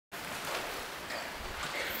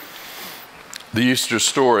The Easter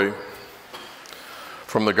story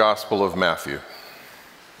from the Gospel of Matthew.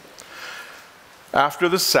 After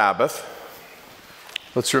the Sabbath,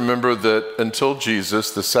 let's remember that until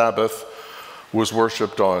Jesus, the Sabbath was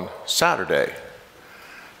worshiped on Saturday.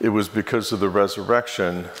 It was because of the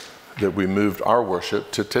resurrection that we moved our worship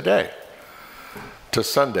to today, to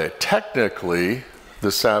Sunday. Technically,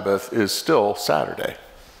 the Sabbath is still Saturday.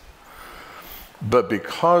 But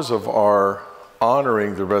because of our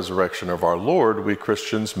honoring the resurrection of our Lord, we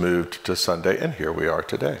Christians moved to Sunday, and here we are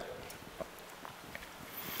today.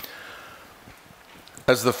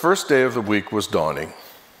 As the first day of the week was dawning,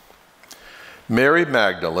 Mary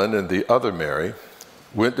Magdalene and the other Mary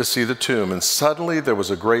went to see the tomb, and suddenly there was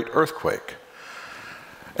a great earthquake.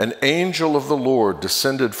 An angel of the Lord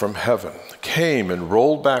descended from heaven, came and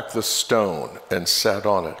rolled back the stone and sat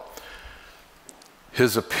on it.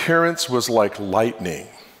 His appearance was like lightning,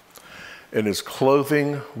 and his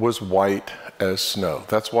clothing was white as snow.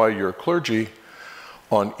 That's why your clergy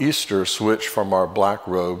on Easter switch from our black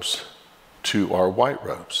robes to our white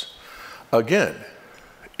robes. Again,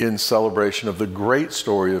 in celebration of the great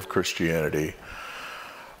story of Christianity,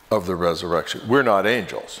 of the resurrection. We're not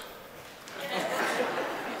angels.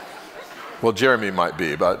 Well, Jeremy might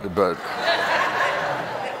be, but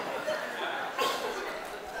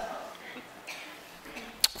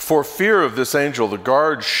for fear of this angel, the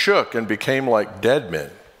guards shook and became like dead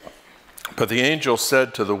men. But the angel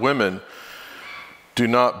said to the women, "Do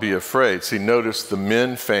not be afraid." See, notice the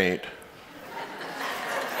men faint,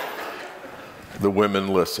 the women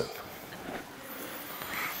listen.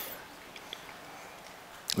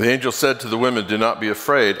 The angel said to the women, "Do not be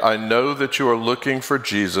afraid. I know that you are looking for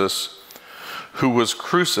Jesus who was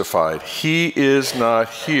crucified. He is not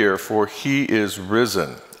here, for he is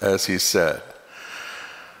risen, as he said."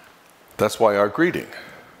 That's why our greeting.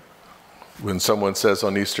 When someone says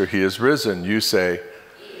on Easter, "He is risen," you say,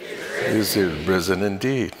 "He is risen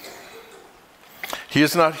indeed." He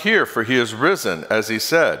is not here, for he is risen, as he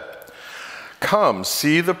said. Come,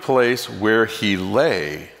 see the place where he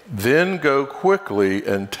lay, then go quickly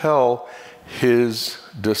and tell his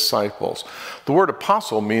disciples. The word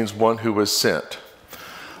apostle means one who was sent.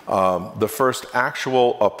 The first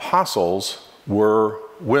actual apostles were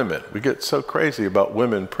women. We get so crazy about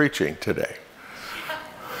women preaching today.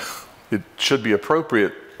 It should be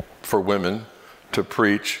appropriate for women to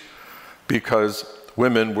preach because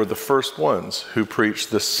women were the first ones who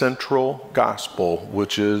preached the central gospel,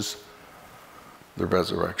 which is the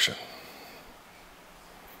resurrection.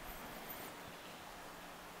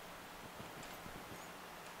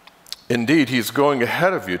 Indeed, he's going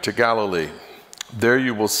ahead of you to Galilee. There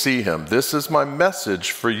you will see him. This is my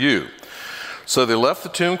message for you. So they left the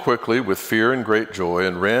tomb quickly with fear and great joy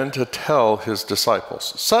and ran to tell his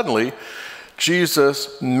disciples. Suddenly,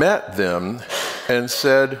 Jesus met them and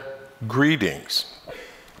said, "Greetings."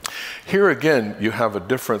 Here again, you have a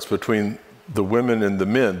difference between the women and the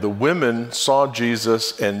men. The women saw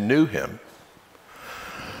Jesus and knew him.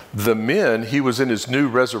 The men, he was in his new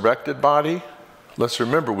resurrected body. Let's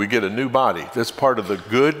remember, we get a new body. That's part of the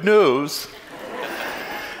good news.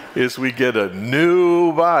 Is we get a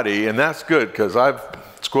new body, and that's good because I've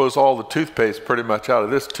squeezed all the toothpaste pretty much out of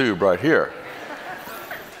this tube right here.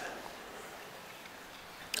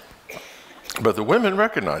 But the women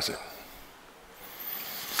recognize it.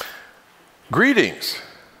 "Greetings."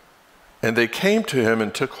 And they came to him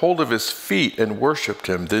and took hold of his feet and worshiped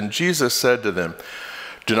him. Then Jesus said to them,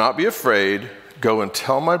 "Do not be afraid. Go and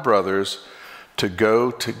tell my brothers to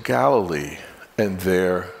go to Galilee, and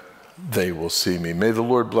there they will see me." May the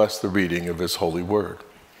Lord bless the reading of his holy word.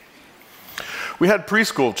 We had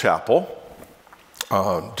preschool chapel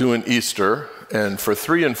doing Easter, and for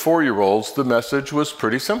 3- and 4-year-olds, the message was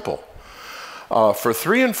pretty simple. For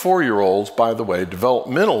 3- and 4-year-olds, by the way,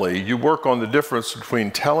 developmentally, you work on the difference between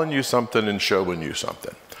telling you something and showing you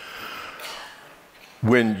something.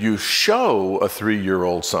 When you show a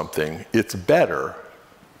 3-year-old something, it's better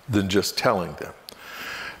than just telling them.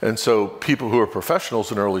 And so people who are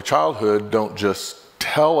professionals in early childhood don't just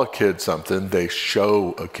tell a kid something, they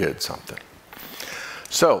show a kid something.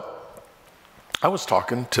 So I was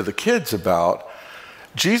talking to the kids about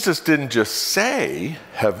Jesus didn't just say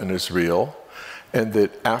heaven is real and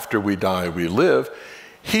that after we die we live.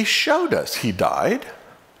 He showed us he died,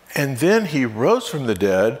 and then he rose from the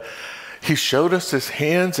dead. He showed us his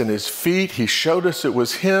hands and his feet. He showed us it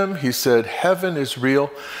was him. He said, heaven is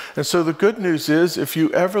real. And so the good news is, if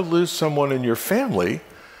you ever lose someone in your family,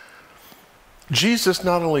 Jesus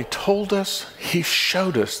not only told us, he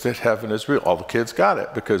showed us that heaven is real. All the kids got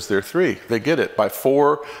it because they're 3. They get it. By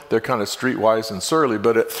 4, they're kind of streetwise and surly.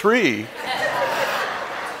 But at 3,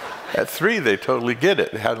 At 3, they totally get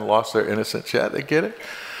it. They hadn't lost their innocence yet. They get it.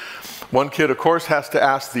 One kid, of course, has to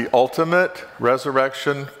ask the ultimate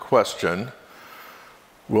resurrection question,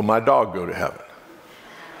 will my dog go to heaven?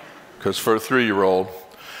 Because for a 3-year-old,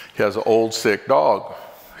 he has an old, sick dog.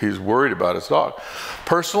 He's worried about his dog.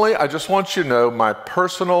 Personally, I just want you to know my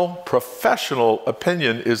personal, professional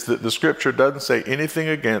opinion is that the scripture doesn't say anything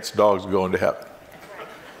against dogs going to heaven.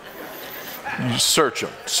 You search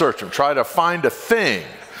them. Try to find a thing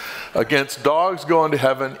against dogs going to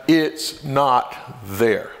heaven. It's not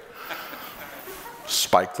there.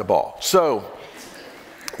 Spike the ball. So,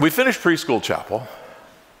 we finished preschool chapel,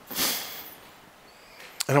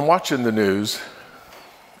 and I'm watching the news,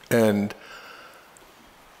 and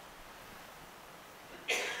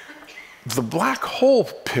the black hole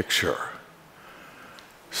picture,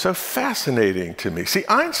 so fascinating to me. See,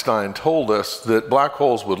 Einstein told us that black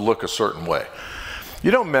holes would look a certain way.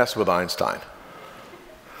 You don't mess with Einstein.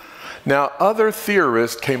 Now, other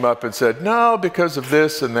theorists came up and said, no, because of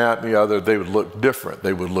this and that and the other, they would look different.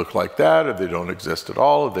 They would look like that, or they don't exist at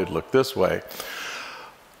all, or they'd look this way.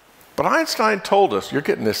 But Einstein told us, you're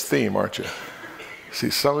getting this theme, aren't you? See,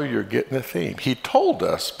 some of you are getting the theme. He told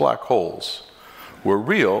us black holes were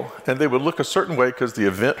real, and they would look a certain way because the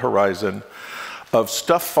event horizon of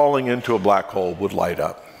stuff falling into a black hole would light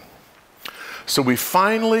up. So we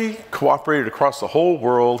finally cooperated across the whole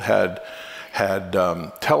world, had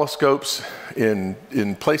telescopes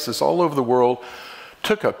in places all over the world,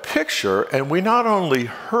 took a picture, and we not only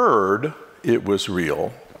heard it was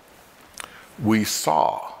real, we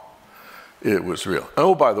saw it was real.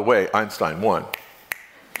 Oh, by the way, Einstein won.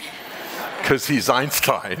 Because he's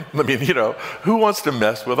Einstein. I mean, you know, who wants to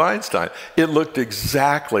mess with Einstein? It looked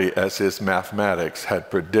exactly as his mathematics had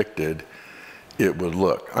predicted it would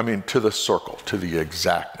look. I mean, to the circle, to the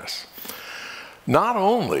exactness. Not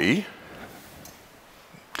only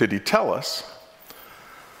did he tell us,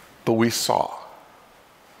 but we saw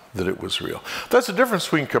that it was real. That's the difference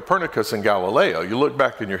between Copernicus and Galileo. You look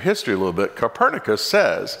back in your history a little bit, Copernicus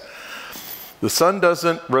says the sun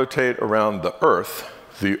doesn't rotate around the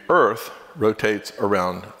earth rotates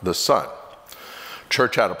around the sun.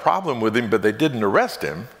 Church had a problem with him, but they didn't arrest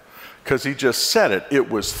him because he just said it. It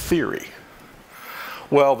was theory.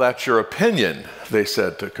 Well, that's your opinion, they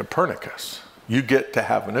said to Copernicus. You get to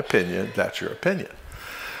have an opinion, that's your opinion.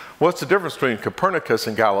 What's the difference between Copernicus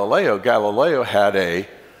and Galileo? Galileo had a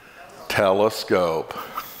telescope.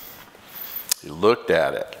 He looked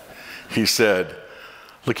at it. He said,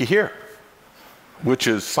 looky here, which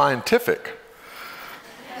is scientific.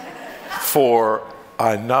 For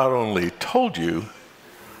I not only told you,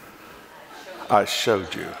 I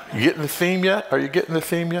showed you. You getting the theme yet? Are you getting the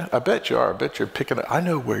theme yet? I bet you are. I bet you're picking it. I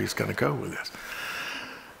know where he's going to go with this.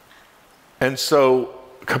 And so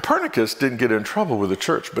Copernicus didn't get in trouble with the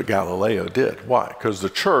church, but Galileo did. Why? Because the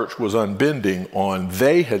church was unbending on,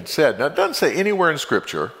 they had said, now it doesn't say anywhere in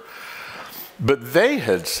Scripture, but they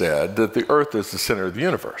had said that the earth is the center of the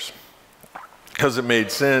universe. Because it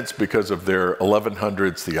made sense because of their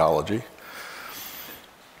 1100s theology.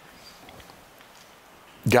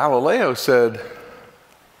 Galileo said,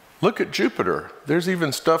 look at Jupiter. There's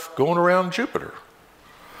even stuff going around Jupiter.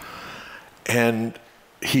 And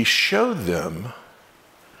he showed them,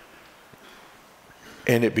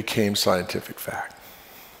 and it became scientific fact.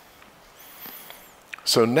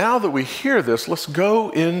 So now that we hear this, let's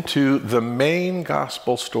go into the main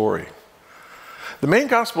gospel story. The main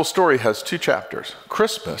gospel story has 2 chapters.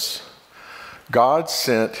 Christmas, God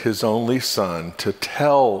sent his only son to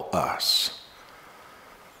tell us.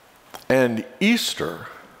 And Easter,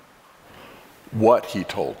 what he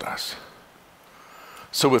told us.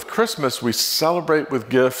 So with Christmas, we celebrate with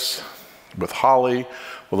gifts, with holly,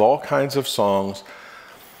 with all kinds of songs,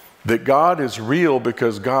 that God is real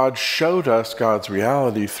because God showed us God's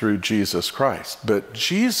reality through Jesus Christ. But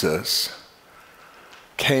Jesus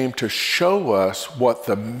came to show us what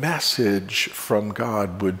the message from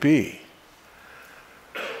God would be.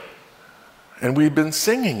 And we've been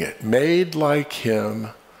singing it, made like him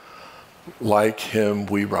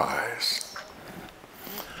we rise.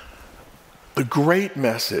 The great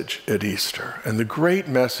message at Easter and the great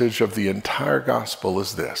message of the entire gospel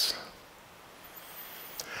is this.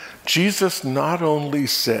 Jesus not only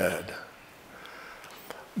said,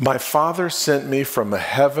 my Father sent me from a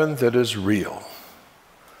heaven that is real.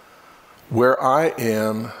 Where I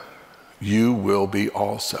am, you will be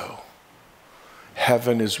also.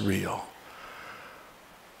 Heaven is real.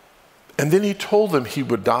 And then he told them he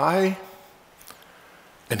would die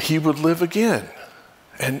and he would live again.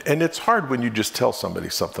 And it's hard when you just tell somebody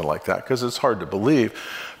something like that because it's hard to believe,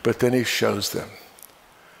 but then he shows them.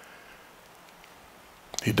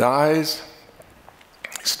 He dies,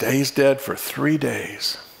 he stays dead for 3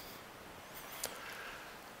 days.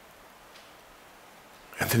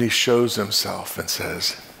 And then he shows himself and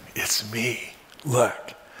says, it's me.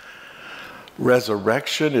 Look,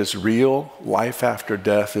 resurrection is real. Life after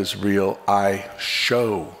death is real. I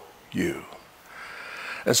show you.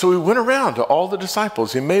 And so he went around to all the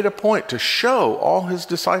disciples. He made a point to show all his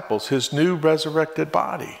disciples his new resurrected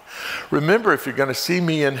body. Remember, if you're going to see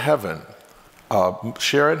me in heaven,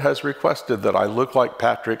 Sharon has requested that I look like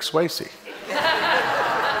Patrick Swayze.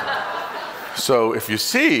 So if you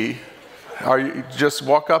see, you just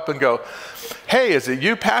walk up and go, hey, is it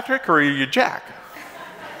you, Patrick, or are you Jack?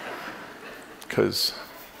 Because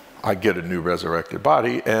I get a new resurrected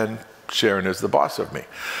body, and Sharon is the boss of me.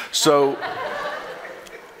 So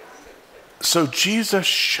Jesus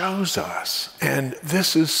shows us, and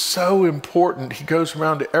this is so important. He goes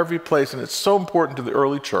around to every place, and it's so important to the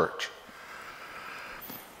early church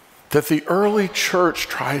that the early church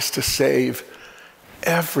tries to save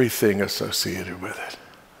everything associated with it.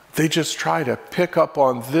 They just try to pick up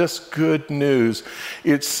on this good news.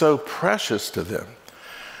 It's so precious to them.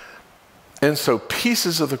 And so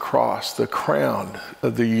pieces of the cross, the crown,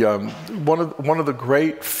 one of the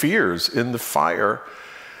great fears in the fire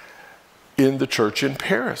in the church in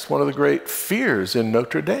Paris, one of the great fears in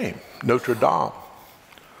Notre Dame,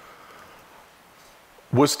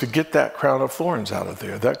 was to get that crown of thorns out of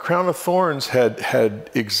there. That crown of thorns had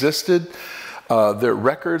existed. Their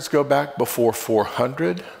records go back before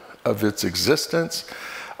 400 of its existence.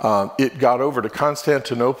 It got over to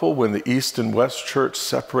Constantinople when the East and West Church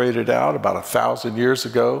separated out about 1,000 years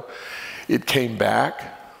ago. It came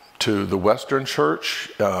back to the Western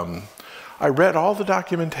Church. I read all the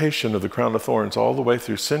documentation of the crown of thorns all the way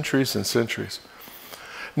through centuries and centuries.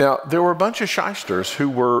 Now, there were a bunch of shysters who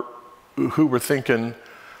were thinking,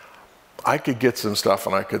 I could get some stuff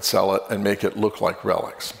and I could sell it and make it look like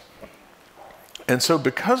relics. And so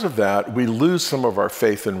because of that, we lose some of our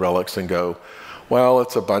faith in relics and go, well,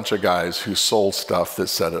 it's a bunch of guys who sold stuff that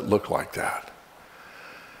said it looked like that.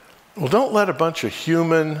 Well, don't let a bunch of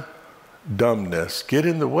human dumbness get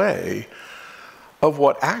in the way of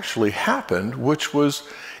what actually happened, which was,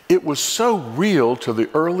 it was so real to the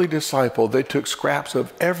early disciple, they took scraps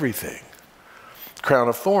of everything. Crown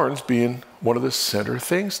of thorns being one of the center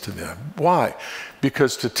things to them. Why?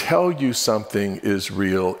 Because to tell you something is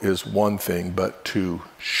real is one thing, but to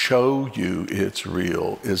show you it's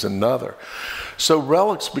real is another. So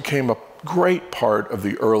relics became a great part of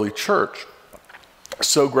the early church.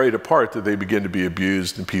 So great a part that they began to be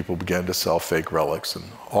abused and people began to sell fake relics and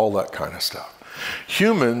all that kind of stuff.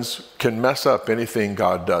 Humans can mess up anything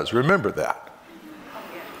God does. Remember that.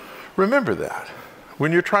 Remember that.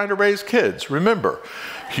 When you're trying to raise kids, remember,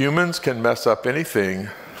 humans can mess up anything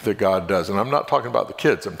that God does. And I'm not talking about the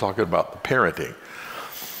kids, I'm talking about the parenting.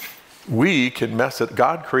 We can mess it,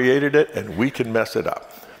 God created it, and we can mess it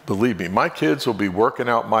up. Believe me, my kids will be working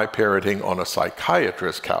out my parenting on a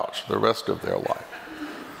psychiatrist's couch the rest of their life.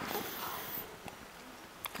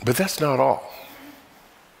 But that's not all.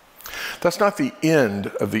 That's not the end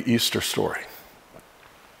of the Easter story.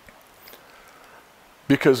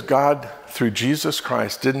 Because God, through Jesus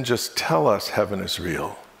Christ, didn't just tell us heaven is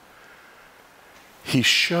real. He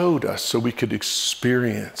showed us so we could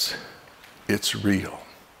experience it's real.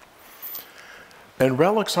 And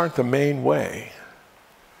relics aren't the main way.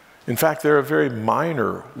 In fact, they're a very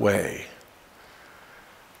minor way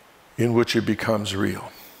in which it becomes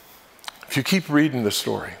real. If you keep reading the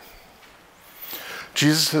story,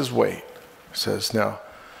 Jesus says, wait. He says, now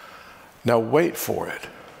wait for it.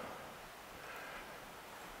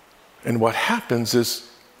 And what happens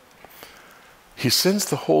is he sends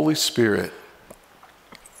the Holy Spirit.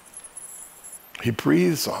 He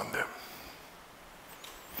breathes on them.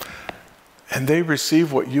 And they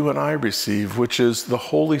receive what you and I receive, which is the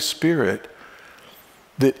Holy Spirit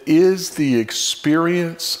that is the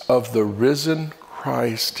experience of the risen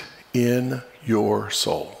Christ in your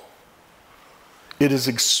soul. It is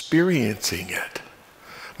experiencing it.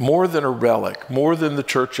 More than a relic, more than the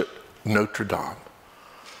church at Notre Dame.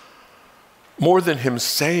 More than him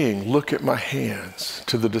saying, look at my hands,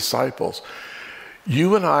 to the disciples.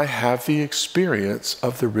 You and I have the experience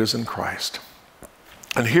of the risen Christ.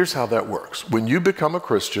 And here's how that works. When you become a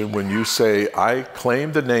Christian, when you say, I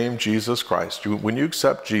claim the name Jesus Christ, when you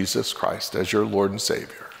accept Jesus Christ as your Lord and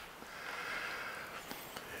Savior,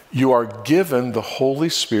 you are given the Holy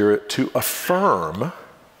Spirit to affirm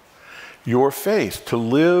your faith, to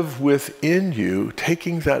live within you,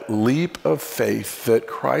 taking that leap of faith that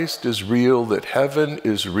Christ is real, that heaven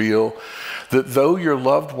is real, that though your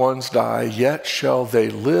loved ones die, yet shall they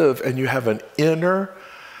live, and you have an inner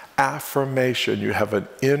affirmation. You have an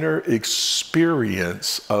inner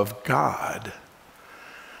experience of God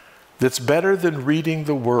that's better than reading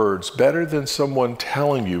the words, better than someone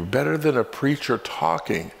telling you, better than a preacher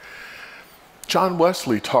talking. John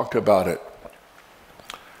Wesley talked about it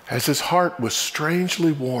as his heart was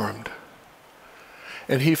strangely warmed,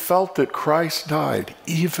 and he felt that Christ died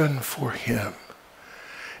even for him.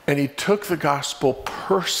 And he took the gospel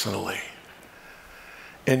personally.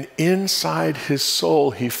 And inside his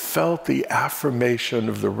soul, he felt the affirmation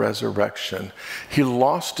of the resurrection. He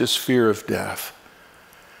lost his fear of death.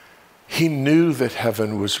 He knew that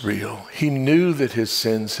heaven was real. He knew that his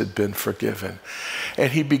sins had been forgiven.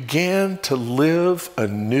 And he began to live a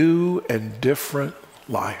new and different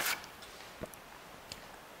life.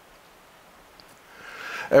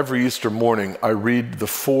 Every Easter morning, I read the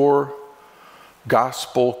 4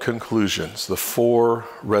 gospel conclusions, the 4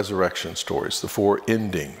 resurrection stories, the 4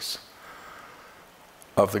 endings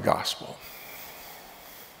of the gospel.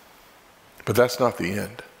 But that's not the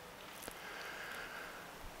end.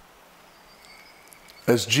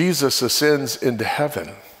 As Jesus ascends into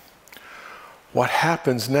heaven, what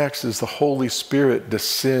happens next is the Holy Spirit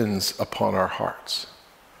descends upon our hearts.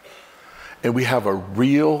 And we have a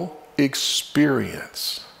real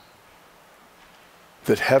experience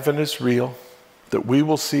that heaven is real, that we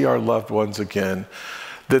will see our loved ones again,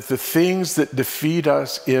 that the things that defeat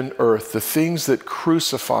us in earth, the things that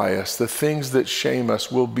crucify us, the things that shame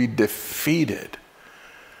us will be defeated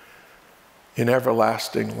in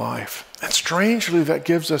everlasting life. And strangely, that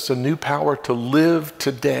gives us a new power to live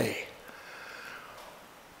today.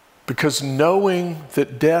 Because knowing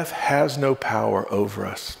that death has no power over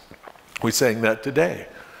us. We sang that today.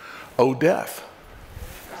 O death.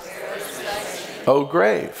 O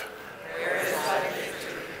grave.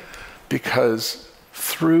 Because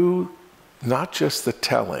through not just the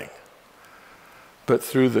telling, but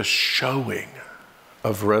through the showing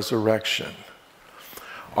of resurrection,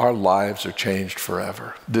 our lives are changed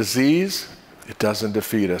forever. Disease, it doesn't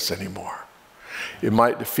defeat us anymore. It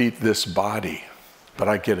might defeat this body, but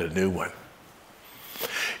I get a new one.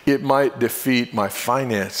 It might defeat my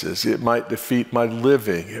finances. It might defeat my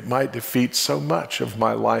living. It might defeat so much of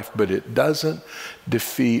my life, but it doesn't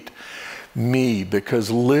defeat me, because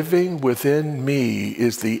living within me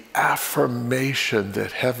is the affirmation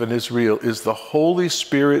that heaven is real, is the Holy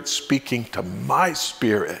Spirit speaking to my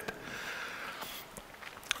spirit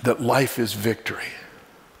that life is victory.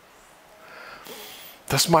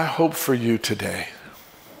 That's my hope for you today.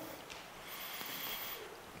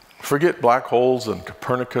 Forget black holes and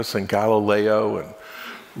Copernicus and Galileo and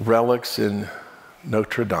relics in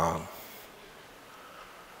Notre Dame.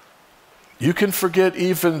 You can forget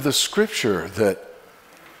even the scripture that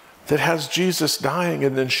has Jesus dying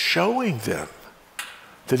and then showing them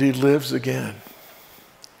that he lives again.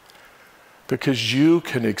 Because you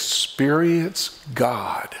can experience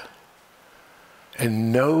God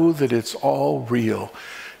and know that it's all real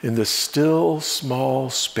in the still small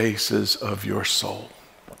spaces of your soul.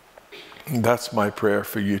 And that's my prayer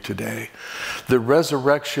for you today. The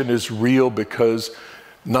resurrection is real because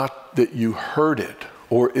not that you heard it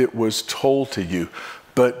or it was told to you,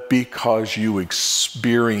 but because you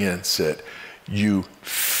experience it, you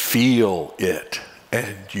feel it,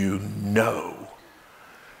 and you know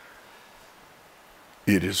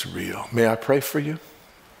it is real. May I pray for you?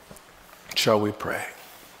 Shall we pray?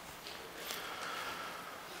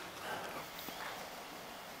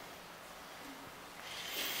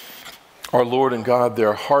 Our Lord and God, there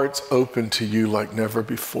are hearts open to you like never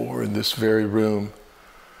before in this very room,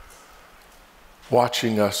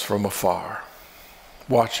 watching us from afar,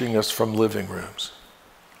 watching us from living rooms.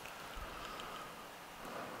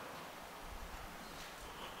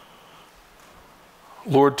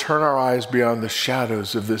 Lord, turn our eyes beyond the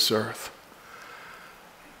shadows of this earth.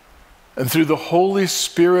 And through the Holy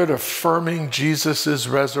Spirit affirming Jesus'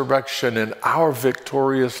 resurrection and our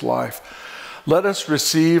victorious life, let us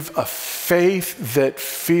receive a faith that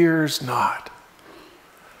fears not.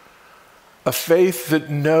 A faith that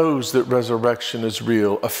knows that resurrection is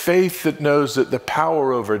real. A faith that knows that the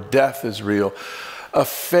power over death is real. A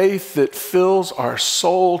faith that fills our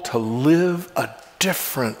soul to live a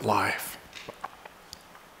different life.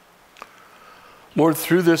 Lord,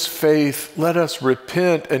 through this faith, let us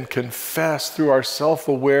repent and confess through our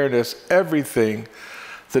self-awareness everything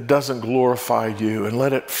that doesn't glorify you, and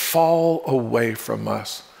let it fall away from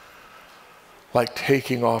us like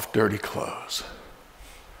taking off dirty clothes.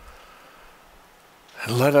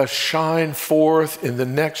 And let us shine forth in the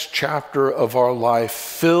next chapter of our life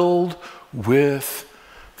filled with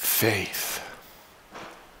faith.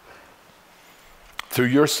 through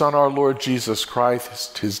your Son, our Lord Jesus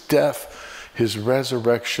Christ, his death, his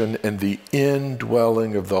resurrection, and the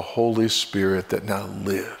indwelling of the Holy Spirit that now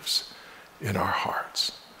lives in our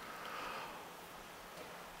hearts.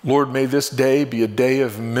 Lord, may this day be a day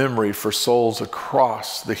of memory for souls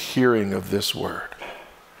across the hearing of this word.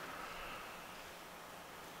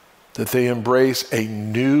 That they embrace a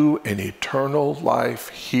new and eternal life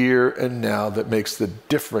here and now that makes the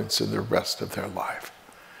difference in the rest of their life.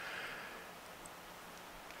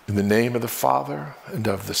 In the name of the Father, and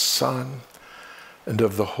of the Son, and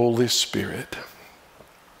of the Holy Spirit.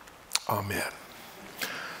 Amen.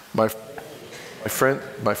 My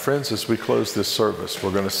friends, as we close this service,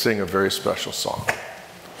 we're going to sing a very special song.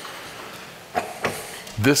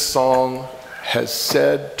 This song has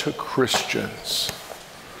said to Christians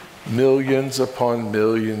millions upon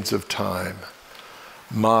millions of times,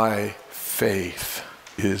 my faith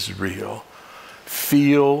is real.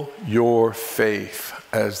 Feel your faith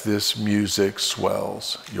as this music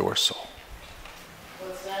swells your soul.